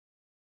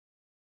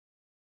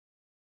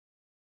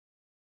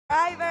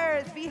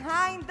Drivers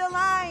behind the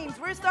lines.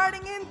 We're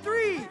starting in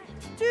 3,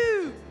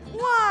 2,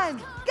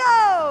 1,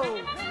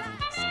 go!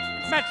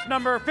 Match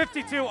number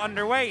 52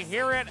 underway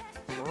here at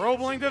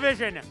Roebling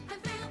Division.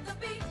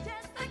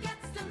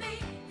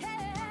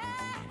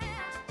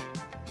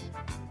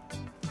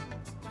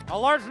 A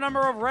large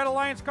number of Red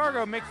Alliance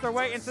cargo makes their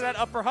way into that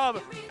upper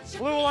hub.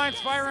 Blue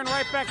Alliance firing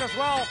right back as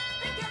well.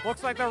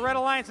 Looks like the Red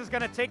Alliance is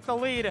going to take the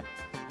lead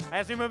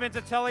as we move into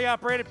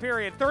teleoperated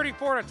period.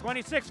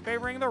 34-26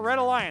 favoring the Red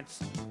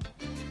Alliance.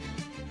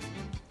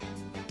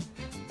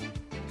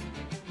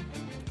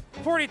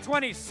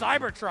 40-20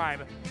 Cyber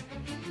Tribe.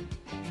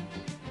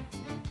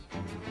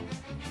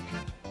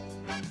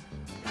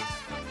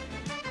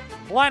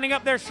 Lining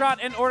up their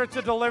shot in order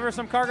to deliver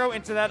some cargo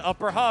into that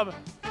upper hub.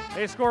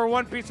 They score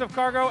one piece of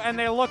cargo and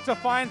they look to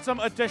find some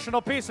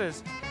additional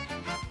pieces.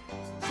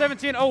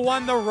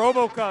 1701 the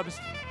Robo Cubs.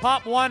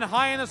 Pop one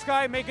high in the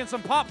sky, making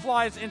some pop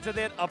flies into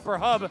that upper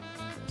hub.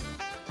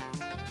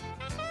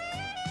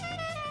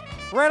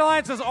 Red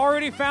Alliance has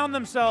already found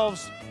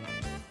themselves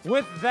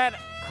with that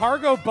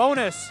cargo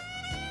bonus,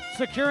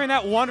 securing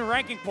that one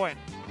ranking point.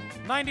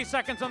 90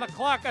 seconds on the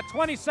clock, a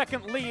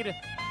 20-second lead. In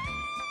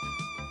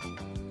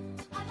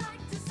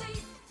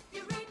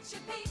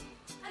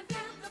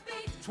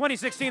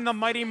 2016, the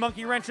mighty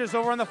Monkey Wrenches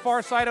over on the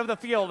far side of the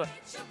field,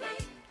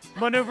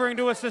 maneuvering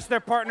to assist their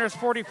partners.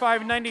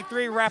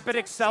 4593 Rapid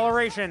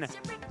Acceleration.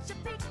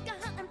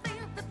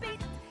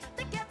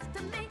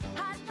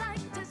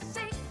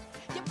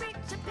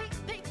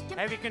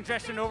 Heavy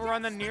congestion over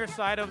on the near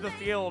side of the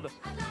field.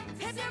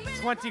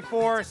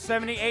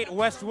 2478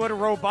 Westwood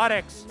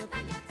Robotics.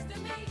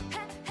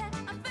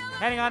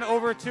 Heading on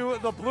over to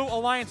the Blue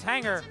Alliance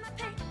hangar,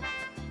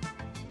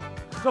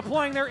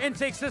 deploying their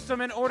intake system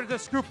in order to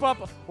scoop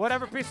up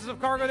whatever pieces of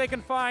cargo they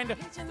can find.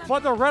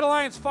 But the Red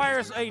Alliance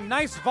fires a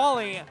nice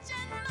volley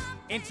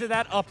into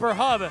that upper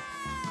hub,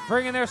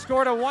 bringing their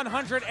score to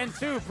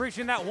 102,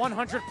 breaching that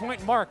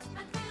 100-point mark.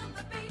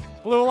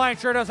 Blue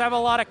Alliance sure does have a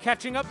lot of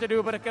catching up to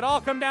do, but it could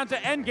all come down to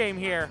endgame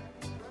here.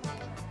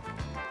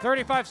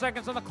 35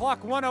 seconds on the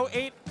clock,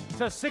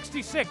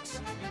 108-66.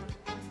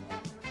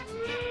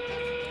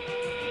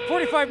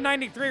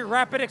 4593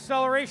 Rapid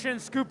Acceleration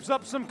scoops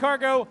up some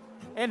cargo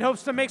and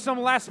hopes to make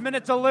some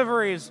last-minute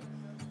deliveries.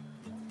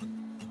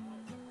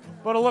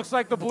 But it looks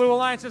like the Blue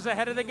Alliance is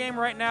ahead of the game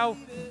right now.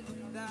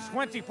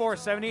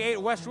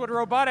 2478 Westwood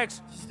Robotics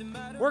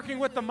working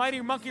with the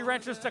mighty Monkey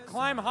Wrenches to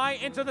climb high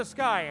into the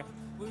sky,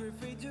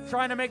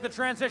 trying to make the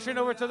transition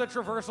over to the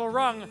traversal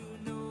rung,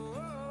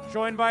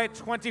 joined by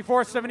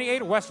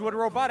 2478 Westwood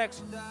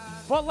Robotics.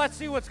 But let's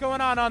see what's going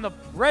on the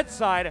red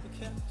side.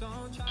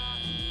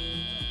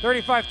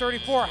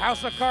 3534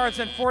 House of Cards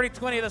and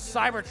 4020 the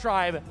Cyber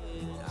Tribe,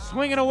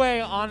 swinging away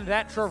on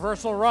that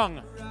traversal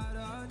rung.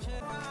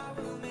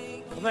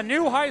 The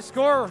new high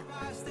score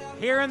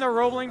here in the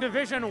Roebling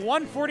Division,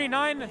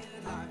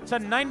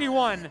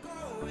 149-91.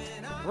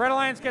 Red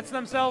Alliance gets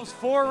themselves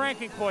 4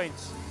 ranking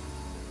points.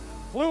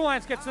 Blue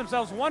Alliance gets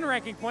themselves 1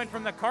 ranking point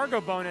from the cargo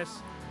bonus.